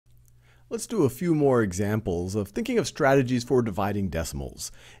Let's do a few more examples of thinking of strategies for dividing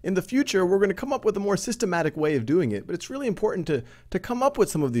decimals. In the future, we're going to come up with a more systematic way of doing it, but it's really important to come up with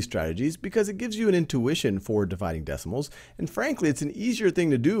some of these strategies because it gives you an intuition for dividing decimals. And frankly, it's an easier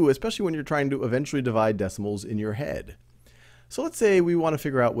thing to do, especially when you're trying to eventually divide decimals in your head. So let's say we want to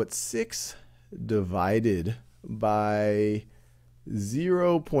figure out what 6 divided by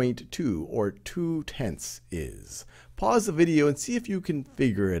 0.2 or 2/10 is. Pause the video and see if you can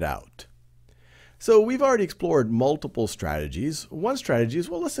figure it out. So we've already explored multiple strategies. One strategy is,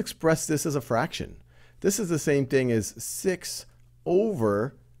 well, let's express this as a fraction. This is the same thing as 6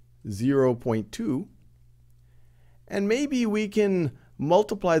 over 0.2. And maybe we can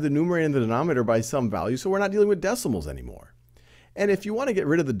multiply the numerator and the denominator by some value so we're not dealing with decimals anymore. And if you want to get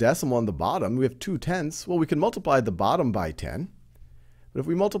rid of the decimal on the bottom, we have 2/10. Well, we can multiply the bottom by 10. But if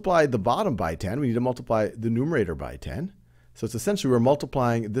we multiply the bottom by 10, we need to multiply the numerator by 10. So it's essentially we're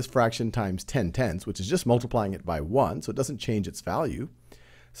multiplying this fraction times 10/10, which is just multiplying it by 1, so it doesn't change its value.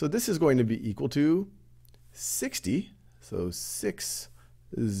 So this is going to be equal to 60, so 60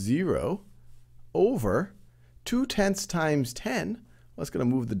 over 2/10 times 10. Well, that's going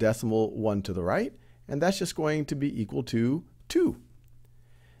to move the decimal 1 to the right, and that's just going to be equal to 2.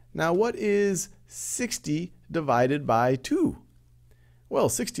 Now what is 60 divided by 2? Well,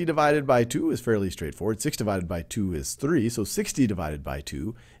 60 divided by 2 is fairly straightforward. 6 divided by 2 is 3, so 60 divided by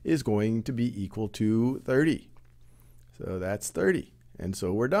 2 is going to be equal to 30. So that's 30, and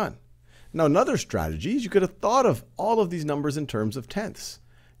so we're done. Now another strategy is you could have thought of all of these numbers in terms of tenths.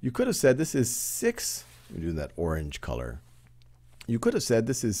 You could have said this is 6, I'm doing that orange color. You could have said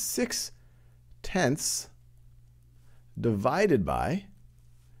this is 6/10 divided by,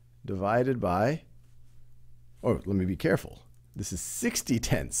 oh, let me be careful. This is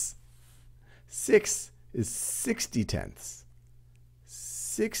 60/10. 6 is 60/10.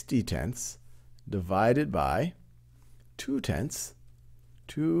 60/10 divided by 2/10.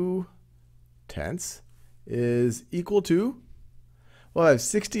 2/10 is equal to, well, I have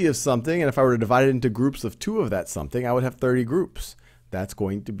 60 of something, and if I were to divide it into groups of 2 of that something, I would have 30 groups. That's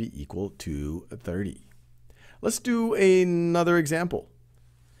going to be equal to 30. Let's do another example.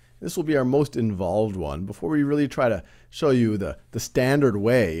 This will be our most involved one before we really try to show you the standard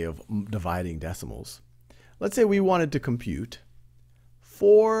way of dividing decimals. Let's say we wanted to compute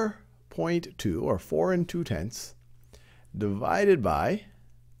 4.2 or 4 2/10 divided by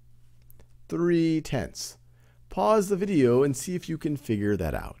 3/10. Pause the video and see if you can figure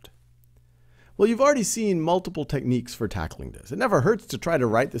that out. Well, you've already seen multiple techniques for tackling this. It never hurts to try to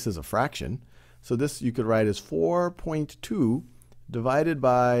write this as a fraction. So this you could write as 4.2 divided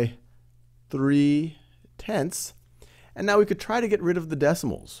by 3/10. And now we could try to get rid of the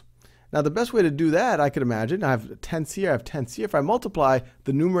decimals. Now the best way to do that, I could imagine, I have tenths here, I have tenths here. If I multiply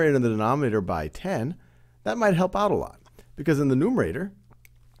the numerator and the denominator by 10, that might help out a lot. Because in the numerator,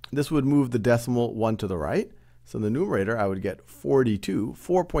 this would move the decimal 1 to the right. So in the numerator, I would get 42.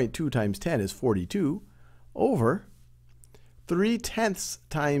 4.2 times 10 is 42 over 3/10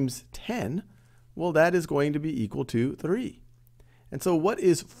 times 10. Well, that is going to be equal to 3. And so what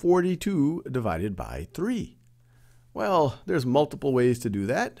is 42 divided by 3? Well, there's multiple ways to do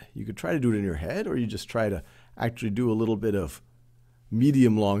that. You could try to do it in your head, or you just try to actually do a little bit of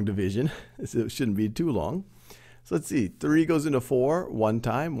medium-long division. So it shouldn't be too long. So let's see. 3 goes into 4 one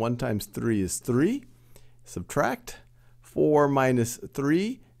time. 1 times 3 is 3. Subtract. 4 minus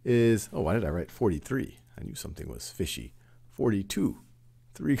 3 is, oh, why did I write 43? I knew something was fishy. 42.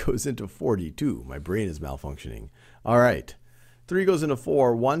 3 goes into 42. My brain is malfunctioning. All right. 3 goes into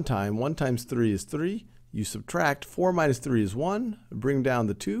 4 one time. 1 times 3 is 3. You subtract. 4 minus 3 is 1. Bring down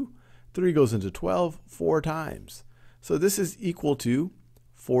the 2. 3 goes into 12 4 times. So this is equal to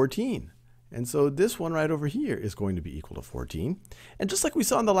 14. And so this one right over here is going to be equal to 14. And just like we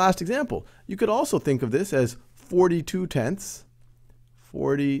saw in the last example, you could also think of this as 42/10.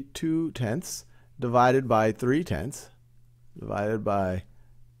 42/10 divided by 3/10 divided by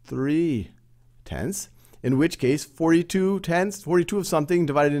 3/10. In which case, 42/10, 42 of something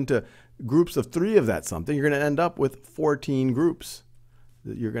divided into groups of 3 of that something, you're going to end up with 14 groups.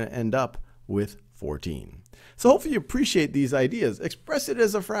 You're going to end up with 14. So hopefully you appreciate these ideas. Express it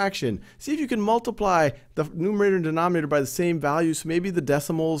as a fraction. See if you can multiply the numerator and denominator by the same value, so maybe the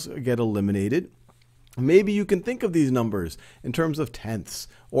decimals get eliminated. Maybe you can think of these numbers in terms of tenths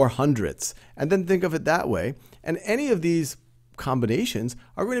or hundredths, and then think of it that way. And any of these combinations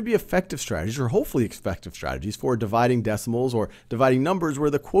are going to be effective strategies, or hopefully effective strategies, for dividing decimals or dividing numbers where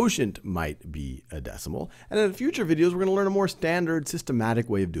the quotient might be a decimal. And in future videos, we're going to learn a more standard, systematic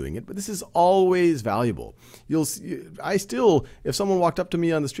way of doing it. But this is always valuable. You'll see, if someone walked up to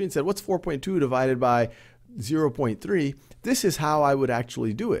me on the street and said, what's 4.2 divided by 0.3? This is how I would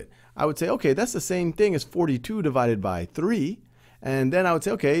actually do it. I would say, okay, that's the same thing as 42 divided by 3. And then I would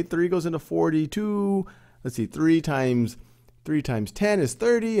say, okay, 3 goes into 42. Let's see, 3 times 10 is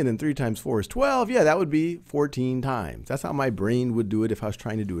 30, and then 3 times 4 is 12. Yeah, that would be 14 times. That's how my brain would do it if I was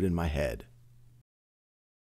trying to do it in my head.